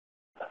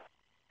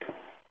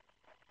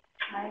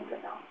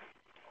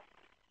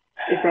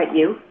Is that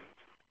you?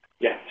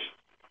 Yes.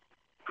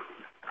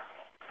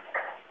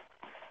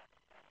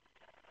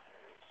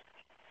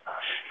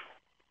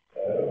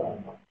 Oh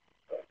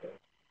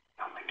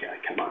my God,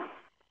 come on.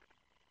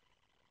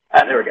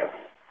 There we go.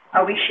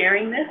 Are we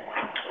sharing this?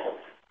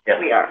 Yes.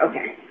 We are,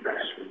 okay.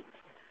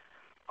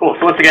 Cool.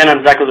 So once again,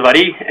 I'm Zach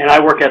Ulibarri, and I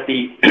work at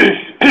the,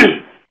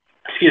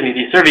 excuse me,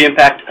 the Survey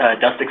Impact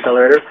Dust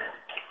Accelerator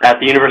at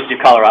the University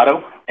of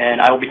Colorado,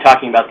 and I will be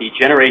talking about the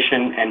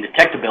generation and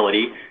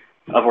detectability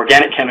of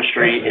organic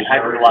chemistry in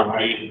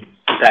hypervelocity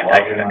impact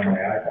ice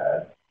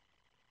spectra.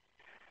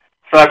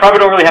 So I probably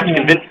don't really have to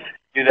convince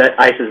you that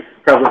ice is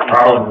prevalent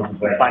in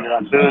the you find it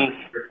on moons,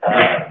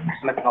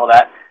 and all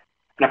that.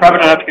 And I probably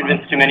don't have to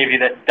convince too many of you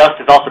that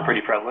dust is also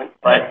pretty prevalent,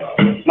 but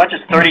as much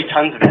as 30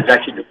 tons of it is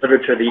actually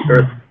delivered to the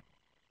Earth's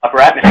upper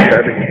atmosphere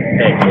every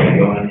day.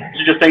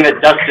 This is just saying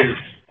that dust is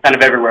kind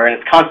of everywhere, and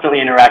it's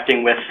constantly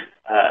interacting with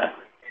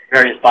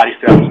various bodies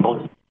throughout the solar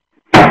system.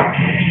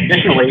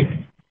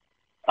 Additionally,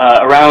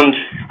 around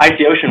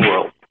icy ocean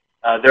world,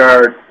 there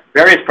are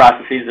various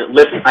processes that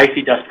lift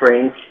icy dust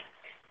grains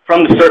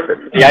from the surface,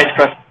 the ice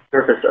crust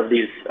surface of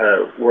these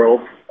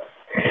worlds,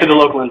 to the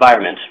local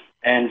environment.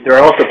 And there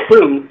are also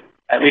plumes,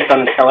 at least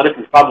on Enceladus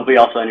and probably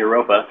also on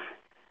Europa,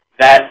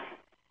 that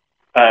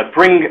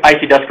bring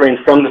icy dust grains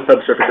from the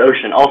subsurface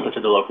ocean also to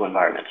the local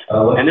environment.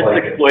 And this is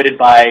exploited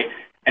by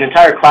an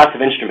entire class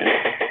of instruments,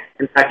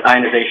 impact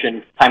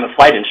ionization,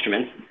 time-of-flight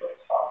instruments,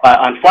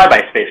 on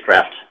flyby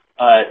spacecraft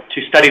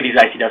to study these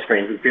icy dust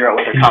grains and figure out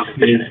what their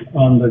composition is.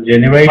 On the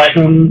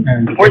generation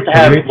and it's important to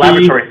have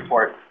laboratory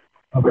support.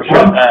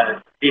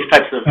 These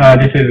types of...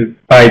 this is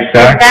by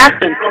Zach.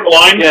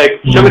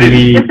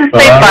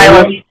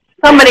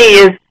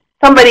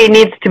 Somebody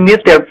needs to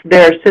mute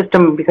their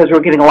system because we're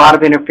getting a lot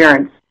of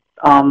interference.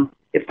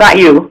 It's not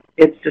you,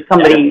 it's just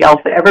somebody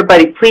else.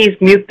 Everybody, please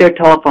mute their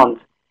telephones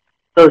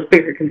so the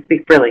speaker can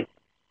speak freely.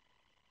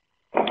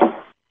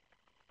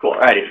 Cool,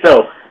 alrighty.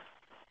 So,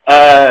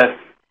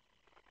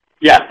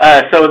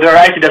 so there are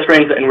icy dust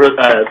grains and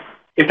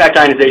impact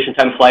ionization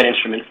time-of-flight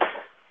instruments.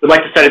 We'd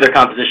like to study their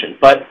composition,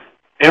 but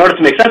in order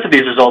to make sense of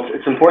these results,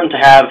 it's important to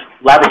have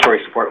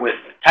laboratory support with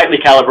tightly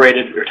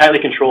calibrated or tightly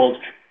controlled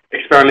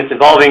experiments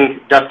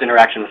involving dust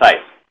interaction with ice.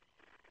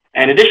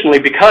 And additionally,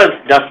 because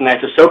dust and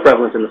ice are so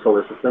prevalent in the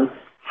solar system,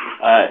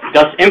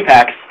 dust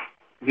impacts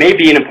may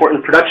be an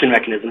important production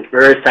mechanism for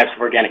various types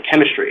of organic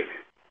chemistry.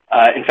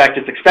 In fact,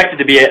 it's expected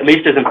to be at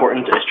least as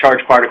important as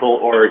charged particle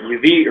or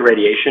UV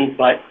irradiation,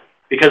 but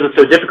because it's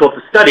so difficult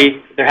to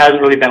study, there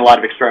hasn't really been a lot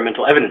of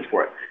experimental evidence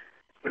for it.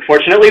 But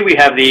fortunately, we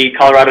have the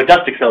Colorado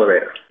Dust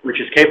Accelerator, which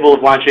is capable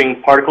of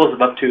launching particles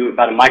of up to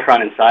about a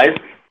micron in size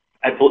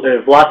at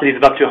velocities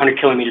of up to 100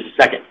 kilometers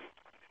a second.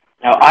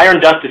 Now, iron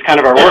dust is kind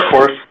of our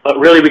workhorse, but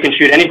really we can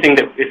shoot anything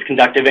that is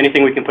conductive,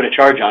 anything we can put a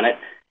charge on it.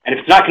 And if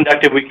it's not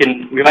conductive,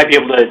 we might be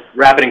able to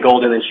wrap it in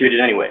gold and then shoot it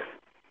anyway.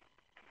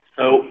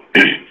 So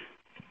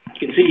you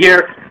can see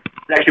here,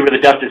 it's actually where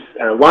the dust is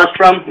launched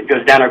from. It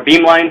goes down our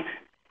beamline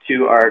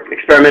to our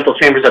experimental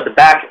chambers at the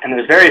back, and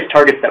there's various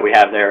targets that we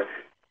have there.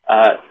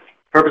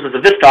 Purposes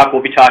of this talk,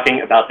 we'll be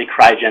talking about the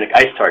cryogenic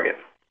ice target,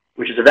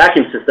 which is a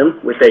vacuum system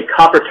with a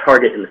copper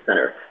target in the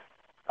center.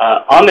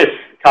 On this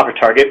copper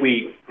target,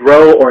 we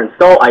grow or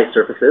install ice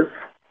surfaces,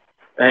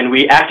 and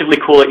we actively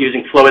cool it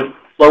using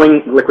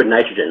flowing liquid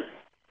nitrogen.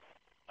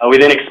 We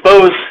then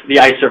expose the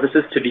ice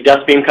surfaces to the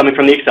dust beam coming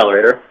from the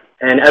accelerator,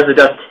 and as the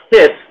dust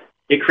hits,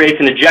 it creates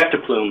an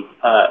ejecta plume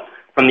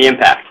from the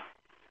impact.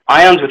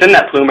 Ions within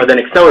that plume are then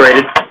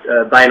accelerated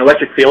by an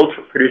electric field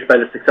produced by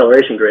this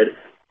acceleration grid,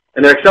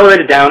 and they're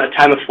accelerated down a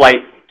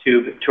time-of-flight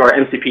tube to our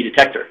MCP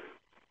detector.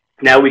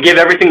 Now, we give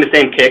everything the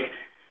same kick,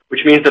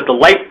 which means that the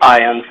light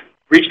ions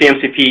reach the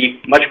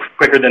MCP much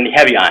quicker than the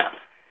heavy ions.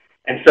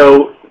 And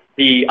so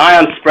the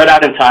ions spread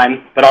out in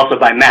time, but also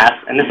by mass,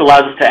 and this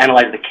allows us to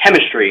analyze the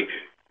chemistry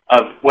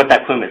of what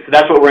that plume is. So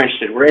that's what we're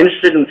interested in. We're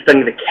interested in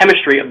studying the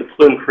chemistry of the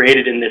plume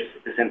created in this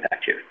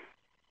impact here.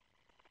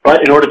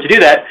 But in order to do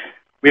that,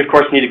 we of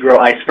course need to grow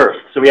ice first.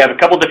 So we have a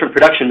couple different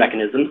production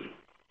mechanisms.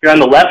 Here on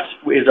the left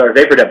is our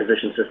vapor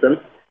deposition system.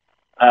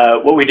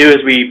 What we do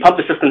is we pump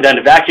the system down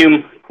to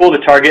vacuum, cool the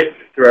target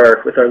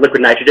with our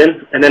liquid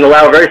nitrogen, and then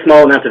allow a very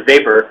small amount of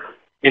vapor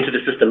into the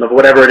system of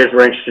whatever it is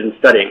we're interested in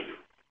studying.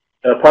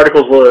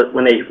 Particles will,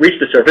 when they reach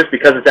the surface,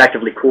 because it's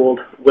actively cooled,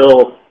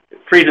 will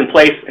freeze in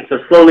place, and so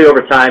slowly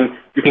over time,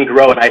 you can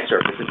grow an ice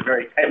surface in a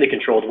very tightly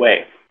controlled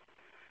way.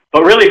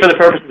 But really, for the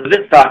purposes of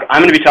this talk,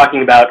 I'm going to be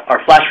talking about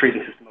our flash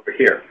freezing system over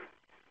here.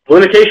 The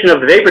limitation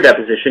of the vapor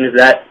deposition is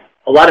that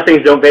a lot of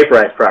things don't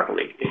vaporize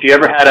properly. If you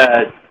ever had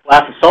a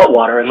glass of salt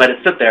water and let it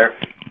sit there,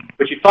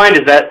 what you find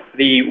is that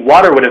the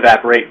water would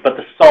evaporate, but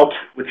the salt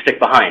would stick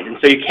behind. And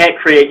so you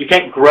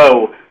can't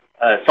grow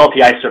a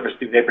salty ice surface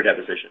through vapor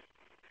deposition.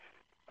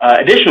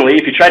 Additionally,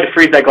 if you tried to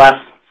freeze that glass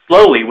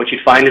slowly, what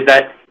you'd find is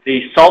that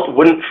the salt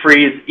wouldn't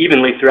freeze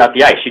evenly throughout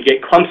the ice. You'd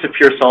get clumps of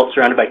pure salt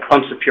surrounded by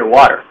clumps of pure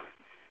water.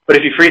 But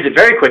if you freeze it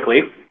very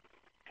quickly,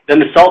 then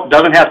the salt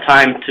doesn't have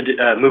time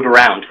to move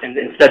around and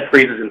instead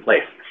freezes in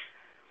place.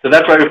 So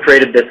that's why we've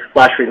created this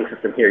flash freezing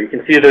system here. You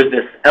can see there's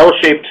this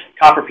L-shaped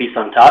copper piece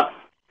on top.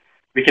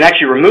 We can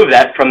actually remove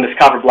that from this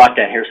copper block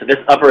down here. So this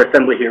upper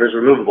assembly here is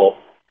removable.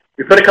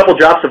 We put a couple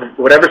drops of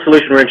whatever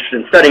solution we're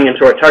interested in studying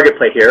into our target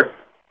plate here,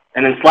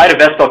 and then slide a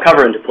Vespel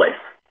cover into place.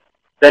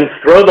 Then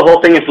throw the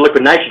whole thing into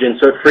liquid nitrogen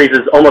so it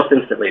freezes almost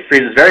instantly. It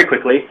freezes very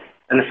quickly,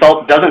 and the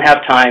salt doesn't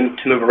have time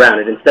to move around.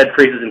 It instead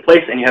freezes in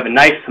place, and you have a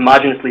nice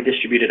homogeneously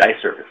distributed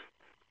ice surface.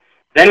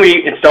 Then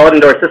we install it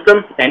into our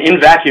system, and in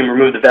vacuum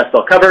remove the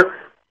Vespel cover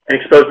and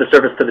expose the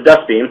surface to the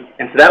dust beam,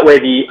 and so that way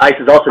the ice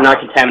is also not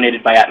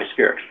contaminated by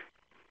atmospherics.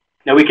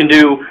 Now we can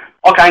do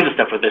all kinds of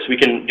stuff with this. We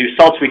can do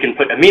salts, we can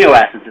put amino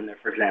acids in there,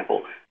 for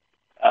example.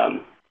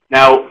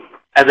 Now,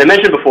 as I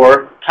mentioned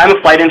before,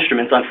 time-of-flight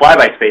instruments on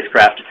flyby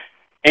spacecraft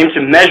aim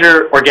to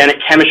measure organic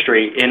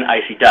chemistry in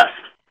icy dust.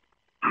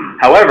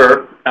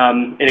 However,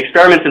 in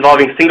experiments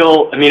involving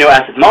single amino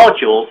acid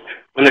molecules,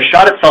 when they're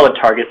shot at solid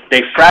targets,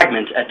 they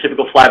fragment at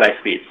typical flyby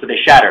speeds, so they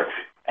shatter.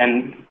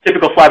 And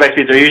typical flyby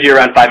speeds are usually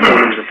around 5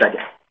 kilometers a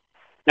second.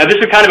 Now, this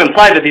would kind of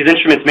imply that these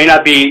instruments may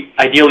not be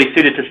ideally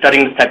suited to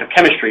studying this type of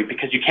chemistry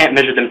because you can't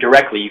measure them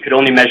directly. You could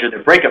only measure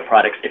their breakup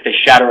products if they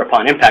shatter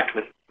upon impact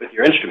with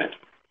your instrument.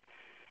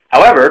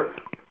 However,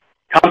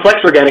 complex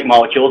organic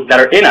molecules that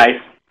are in ice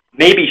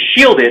may be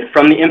shielded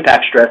from the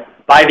impact stress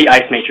by the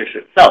ice matrix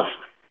itself.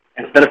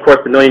 And then, of course,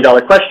 the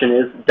million-dollar question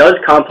is, does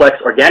complex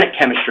organic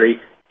chemistry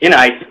in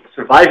ice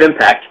survive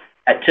impact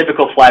at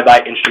typical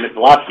flyby instrument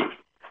velocities?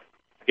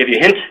 I'll give you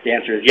a hint. The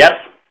answer is yes.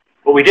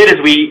 What we did is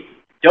we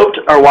doped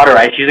our water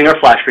ice using our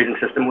flash freezing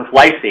system with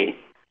lysine,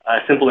 a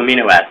simple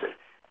amino acid,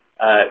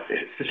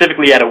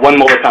 specifically at a 1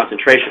 molar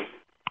concentration.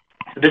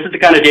 So this is the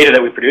kind of data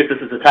that we produce.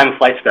 This is the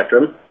time-of-flight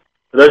spectrum.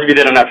 For those of you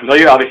that are not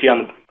familiar, obviously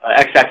on the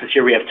x-axis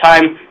here we have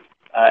time,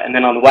 and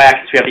then on the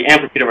y-axis we have the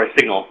amplitude of our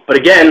signal. But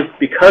again,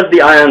 because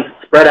the ions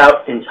spread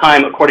out in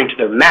time according to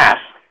their mass,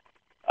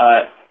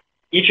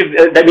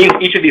 that means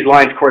each of these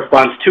lines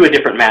corresponds to a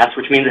different mass,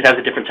 which means it has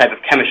a different type of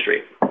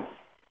chemistry.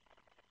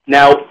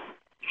 Now,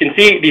 you can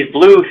see these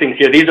blue things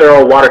here. These are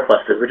all water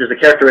clusters, which is a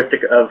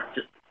characteristic of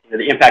just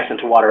the impacts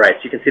into water ice.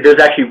 You can see there's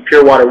actually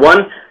pure water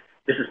 1.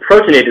 This is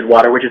protonated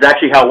water, which is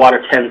actually how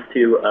water tends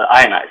to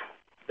ionize.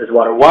 There's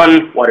water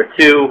 1, water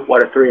 2,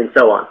 water 3, and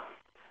so on.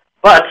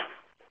 But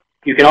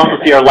you can also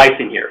see our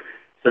lysine here.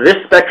 So this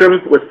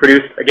spectrum was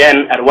produced,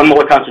 again, at a 1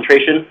 molar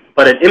concentration,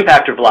 but at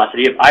impactor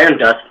velocity of iron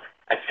dust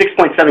at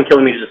 6.7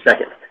 kilometers a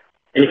second.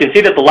 And you can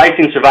see that the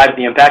lysine survives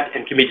the impact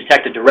and can be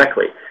detected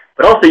directly.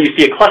 But also you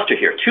see a cluster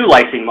here, 2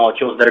 lysine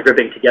molecules that are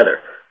gripping together.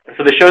 And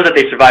so this shows that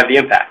they survive the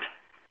impact.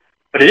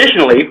 But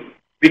additionally,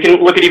 we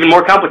can look at even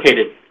more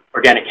complicated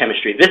organic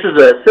chemistry. This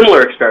is a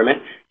similar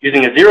experiment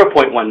using a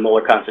 0.1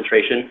 molar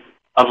concentration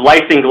of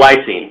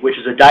lysine-glycine, which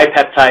is a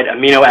dipeptide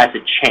amino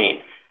acid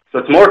chain. So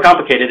it's more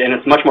complicated and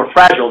it's much more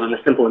fragile than the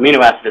simple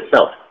amino acid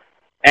itself.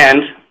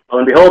 And lo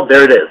and behold,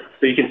 there it is.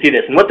 So you can see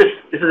this. And what this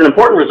is an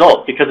important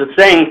result because it's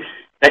saying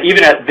that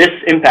even at this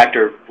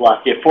impactor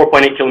velocity of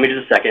 4.8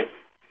 kilometers a second,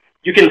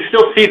 you can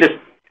still see this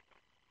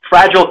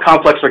fragile,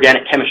 complex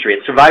organic chemistry.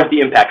 It survives the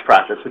impact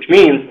process, which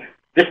means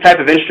this type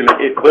of instrument,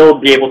 it will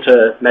be able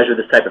to measure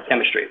this type of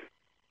chemistry.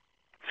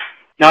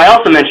 Now, I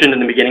also mentioned in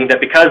the beginning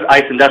that because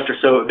ice and dust are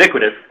so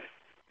ubiquitous,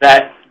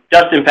 that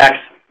dust impacts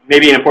may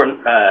be an important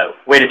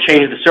way to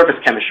change the surface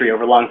chemistry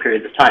over long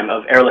periods of time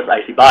of airless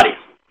icy bodies.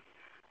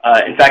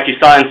 In fact, you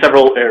saw in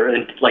several,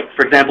 like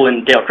for example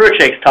in Dale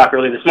Cruikshake's talk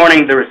earlier this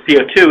morning, there was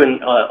CO2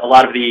 in a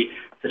lot of the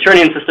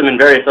Saturnian system and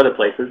various other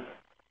places.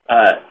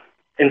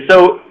 And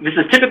so this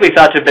is typically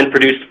thought to have been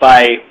produced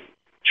by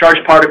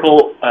charged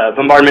particle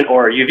bombardment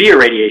or UV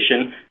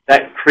irradiation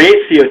that creates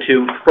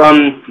CO2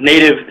 from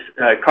native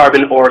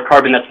carbon or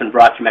carbon that's been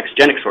brought from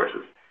exogenic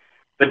sources.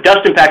 But dust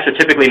impacts are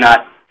typically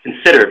not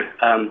considered,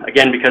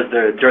 again, because of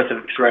the dearth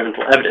of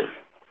experimental evidence.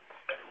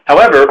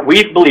 However,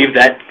 we believe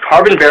that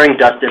carbon-bearing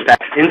dust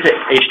impacts into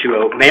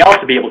H2O may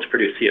also be able to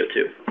produce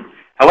CO2.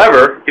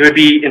 However, it would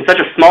be in such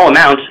a small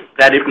amount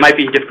that it might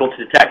be difficult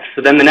to detect.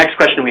 So then the next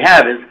question we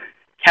have is,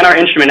 can our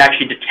instrument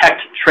actually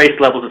detect trace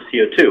levels of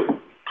CO2?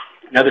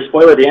 Another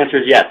spoiler, the answer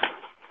is yes.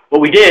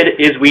 What we did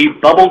is we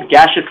bubbled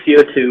gaseous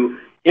CO2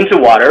 into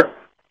water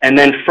and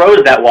then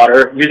froze that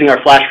water using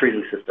our flash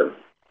freezing system.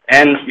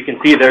 And you can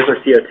see there's our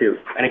CO2.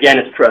 And again,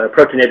 it's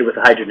protonated with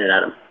a hydrogen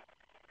atom.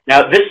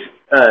 Now, this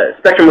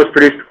spectrum was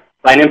produced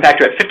by an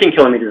impactor at 15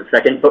 kilometers a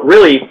second, but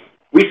really,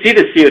 we see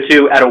this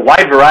CO2 at a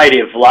wide variety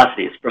of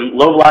velocities, from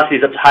low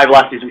velocities up to high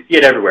velocities. We see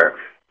it everywhere.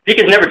 The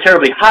peak is never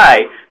terribly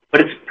high, but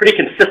it's pretty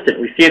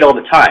consistent. We see it all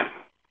the time.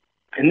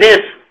 And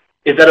this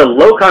is at a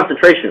low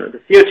concentration.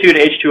 The CO2 to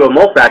H2O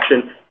mole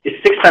fraction is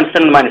 6 times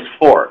 10 to the minus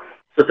 4.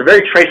 So it's a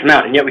very trace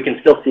amount, and yet we can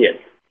still see it.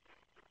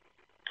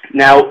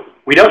 Now,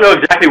 we don't know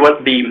exactly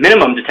what the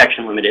minimum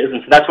detection limit is,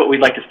 and so that's what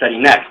we'd like to study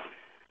next.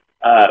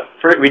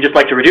 We'd just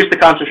like to reduce the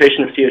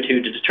concentration of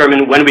CO2 to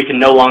determine when we can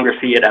no longer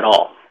see it at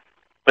all.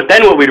 But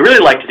then what we'd really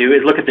like to do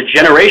is look at the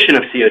generation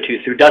of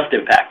CO2 through dust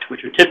impact,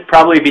 which would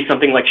probably be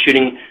something like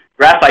shooting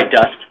graphite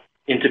dust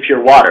into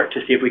pure water to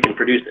see if we can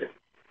produce it.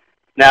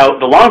 Now,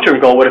 the long-term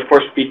goal would, of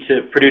course, be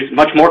to produce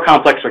much more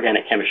complex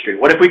organic chemistry.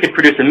 What if we could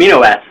produce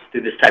amino acids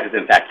through this type of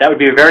impact? That would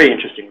be a very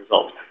interesting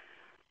result.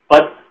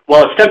 But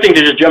while it's tempting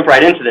to just jump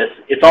right into this,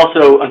 it's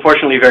also,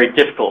 unfortunately, very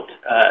difficult.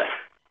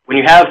 When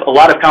you have a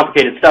lot of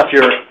complicated stuff,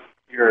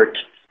 your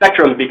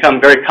spectrum become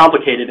very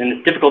complicated, and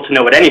it's difficult to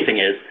know what anything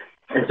is.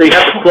 And so you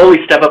have to slowly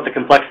step up the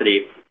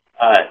complexity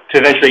to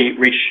eventually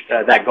reach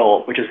that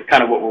goal, which is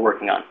kind of what we're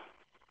working on.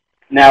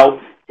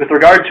 Now, with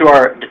regard to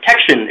our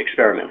detection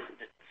experiments,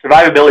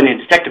 survivability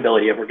and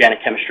detectability of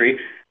organic chemistry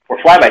for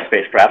flyby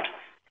spacecraft,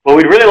 what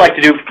we'd really like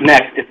to do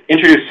next is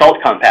introduce salt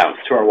compounds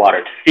to our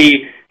water to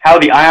see how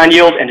the ion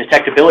yield and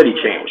detectability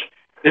change.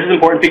 This is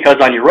important because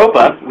on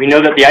Europa, we know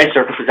that the ice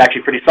surface is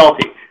actually pretty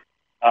salty.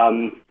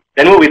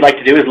 Then what we'd like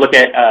to do is look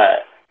at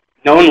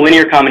known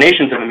linear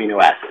combinations of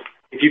amino acids.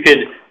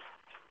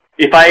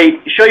 If I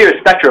show you a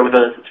spectra with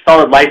a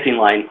solid lysine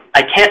line,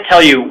 I can't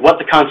tell you what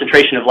the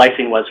concentration of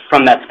lysine was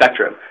from that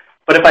spectrum.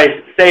 But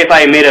if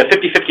I made a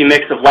 50-50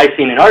 mix of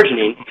lysine and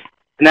arginine,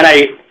 and then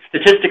I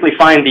statistically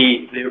find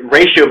the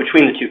ratio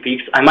between the two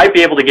peaks, I might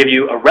be able to give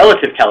you a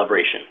relative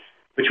calibration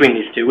between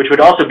these two, which would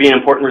also be an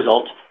important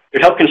result. It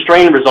would help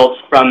constrain results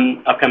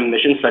from upcoming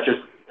missions such as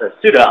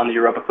SUDA on the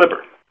Europa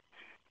Clipper.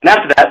 And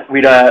after that,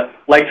 we'd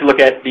like to look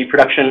at the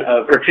production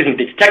of, or excuse me,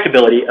 the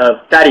detectability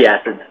of fatty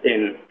acids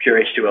in pure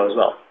H2O as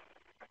well.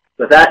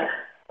 With that,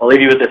 I'll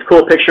leave you with this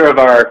cool picture of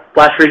our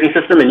flash freezing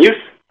system in use,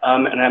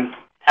 and I'm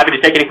happy to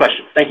take any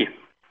questions. Thank you.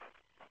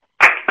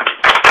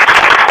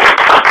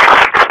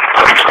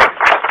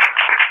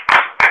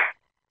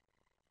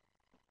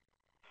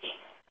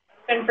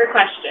 Open for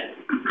questions.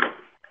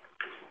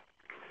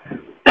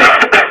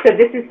 So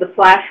this is the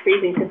flash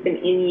freezing system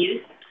in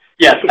use?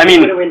 Yes, I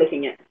mean, what are we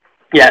looking at?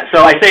 Yeah,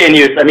 so I say in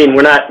use, I mean,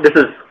 this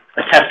is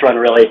a test run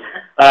really.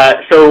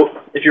 So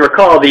if you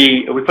recall,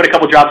 we put a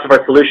couple drops of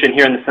our solution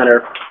here in the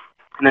center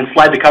and then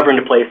slide the cover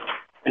into place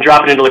and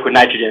drop it into liquid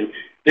nitrogen.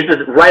 This is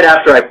right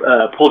after I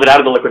pulled it out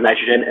of the liquid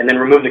nitrogen and then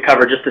removed the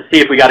cover just to see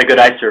if we got a good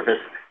ice surface.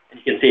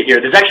 And you can see it here.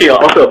 There's actually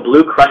also a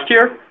blue crust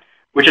here,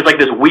 which is like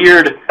this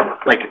weird,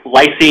 like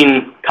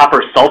lysine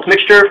copper salt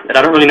mixture that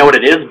I don't really know what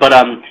it is, but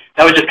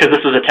that was just because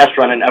this was a test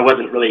run and I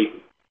wasn't really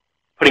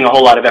putting a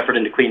whole lot of effort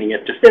into cleaning it.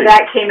 So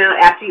that came out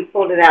after you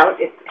pulled it out?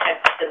 It had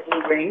the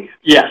blue ring?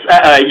 Yes,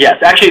 yes.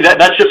 Actually,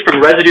 that's just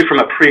from residue from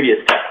a previous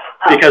test.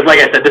 Oh. Because, like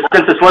I said,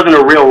 since this wasn't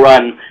a real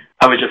run,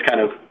 I was just kind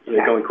of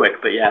going quick.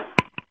 But yeah.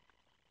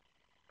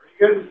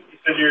 You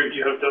said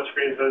you have dust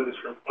grain sizes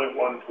from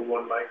 0.1 to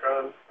 1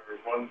 micron,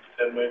 or 1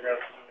 to 10 microns,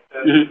 something like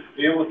that. Mm-hmm.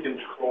 Are you able to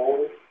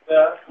control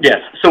that?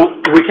 Yes.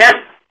 So we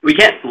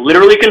can't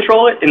literally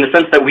control it in the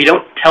sense that we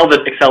don't tell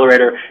the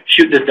accelerator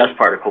shoot this dust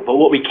particle. But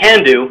what we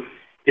can do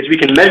is we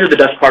can measure the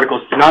dust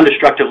particles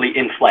non-destructively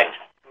in flight.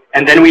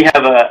 And then we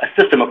have a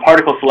system, a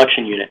particle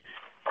selection unit,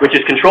 which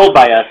is controlled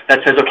by us that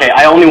says, okay,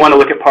 I only want to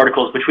look at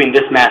particles between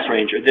this mass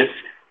range or this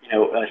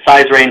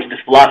size range, this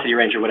velocity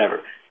range or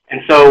whatever. And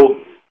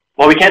so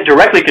while we can't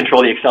directly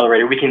control the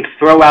accelerator, we can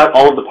throw out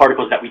all of the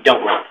particles that we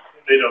don't want.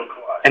 They don't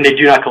collide. And they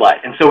do not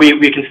collide. And so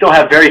we can still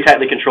have very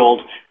tightly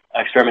controlled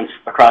experiments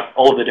across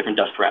all of the different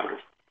dust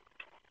parameters.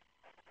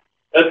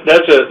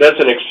 That's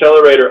an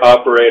accelerator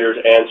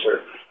operator's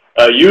answer.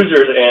 A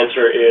user's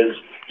answer is,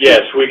 yes,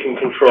 we can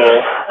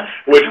control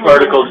which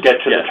particles get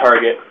to the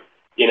target,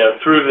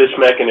 through this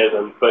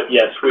mechanism. But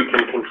yes, we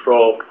can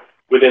control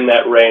within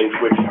that range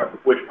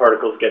which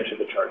particles get to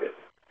the target.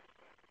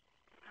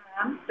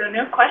 So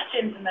no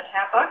questions in the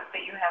chat box,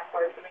 but you have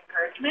words of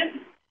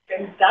encouragement.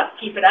 Good stuff.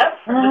 Keep it up.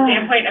 From the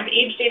standpoint of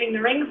age dating the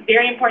rings,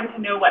 very important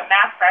to know what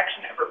mass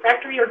fraction of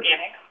refractory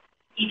organics,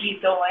 e.g.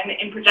 Solon,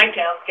 in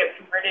projectiles gets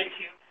converted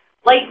to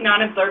light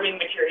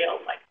non-absorbing materials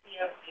like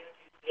CO, CO2,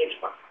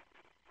 CH4.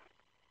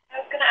 I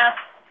was going to ask,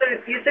 so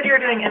you said you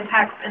were doing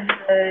impacts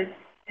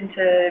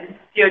into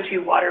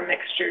CO2 water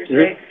mixtures,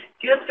 right?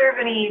 Do you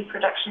observe any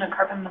production of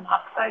carbon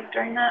monoxide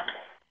during that?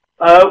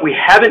 We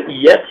haven't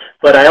yet,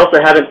 but I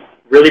also haven't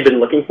really been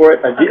looking for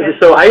it. Okay.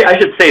 So I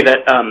should say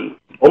that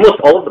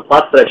almost all of the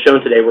plots that I've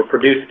shown today were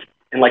produced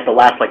in like the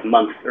last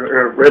month,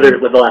 or rather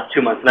the last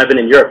 2 months, and I've been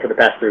in Europe for the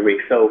past 3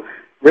 weeks. So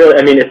really,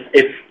 I mean,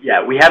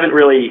 we haven't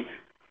really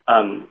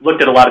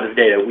looked at a lot of this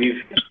data.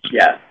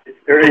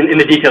 Or in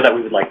the detail that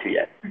we would like to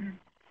yet. Mm-hmm.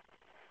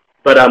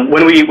 But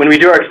when we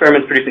do our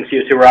experiments producing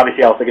CO2, we're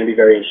obviously also going to be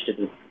very interested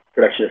in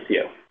production of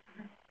CO.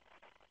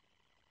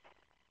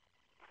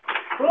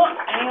 Cool.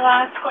 Any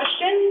last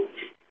questions?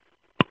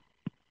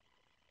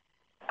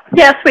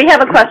 Yes, we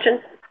have a question.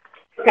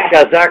 Okay.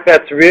 Yeah, Zach,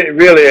 that's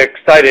really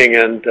exciting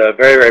and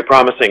very, very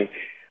promising.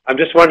 I'm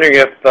just wondering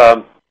if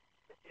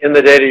in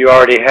the data you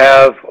already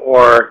have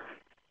or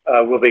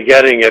will be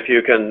getting, if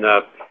you can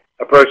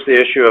approach the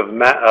issue of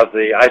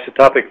the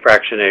isotopic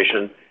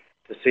fractionation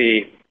to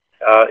see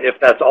if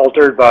that's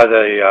altered by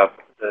the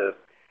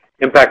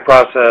impact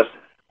process,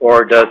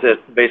 or does it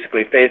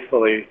basically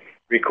faithfully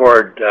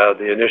record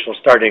the initial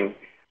starting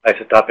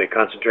isotopic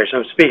concentration?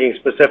 I'm speaking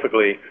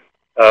specifically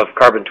of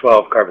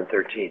carbon-12,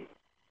 carbon-13.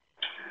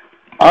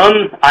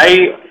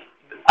 I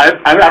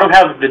don't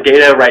have the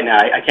data right now.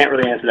 I can't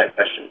really answer that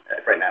question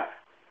right now.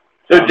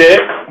 So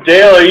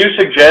Dale, are you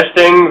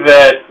suggesting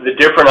that the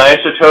different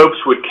isotopes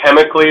would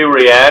chemically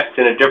react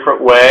in a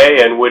different way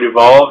and would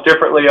evolve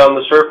differently on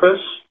the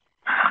surface?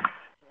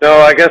 No,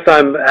 I guess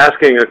I'm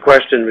asking a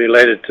question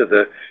related to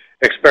the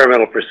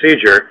experimental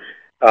procedure.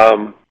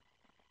 Well,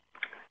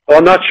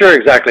 I'm not sure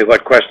exactly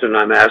what question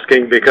I'm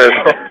asking because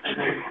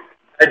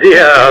the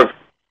idea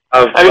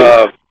of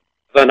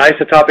an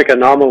isotopic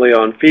anomaly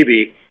on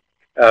Phoebe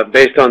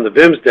based on the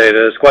VIMS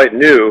data is quite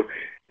new,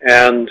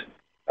 and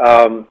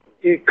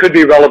it could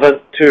be relevant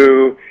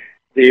to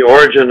the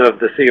origin of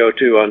the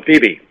CO2 on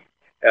Phoebe.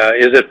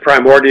 Is it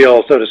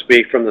primordial, so to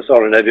speak, from the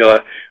solar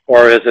nebula,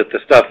 or is it the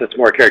stuff that's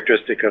more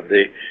characteristic of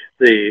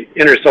the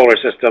inner solar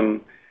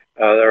system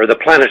or the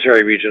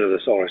planetary region of the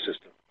solar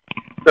system?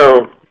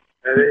 So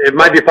it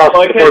might be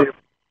possible to formulate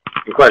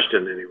the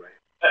question anyway.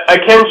 I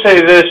can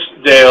say this,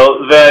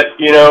 Dale, that,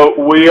 you know,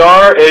 we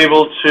are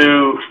able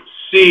to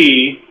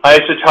see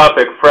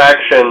isotopic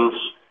fractions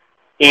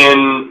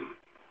in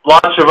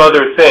lots of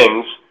other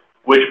things,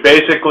 which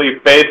basically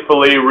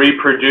faithfully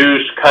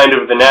reproduce kind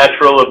of the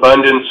natural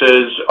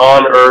abundances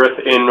on Earth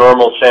in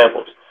normal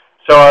samples.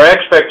 So our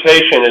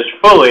expectation is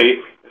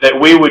fully that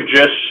we would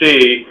just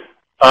see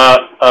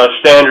a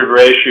standard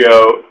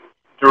ratio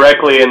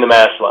directly in the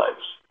mass lines.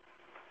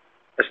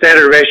 A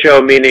standard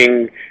ratio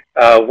meaning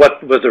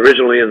what was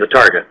originally in the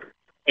target.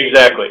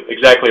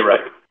 Exactly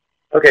right.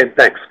 Okay,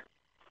 thanks.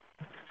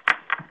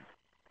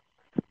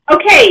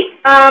 Okay,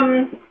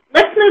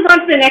 let's move on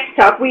to the next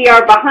talk. We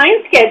are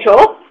behind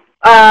schedule,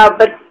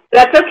 but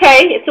that's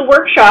okay. It's a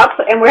workshop,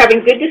 and we're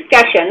having good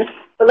discussions.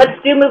 But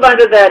let's move on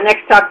to the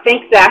next talk.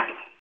 Thanks, Zach.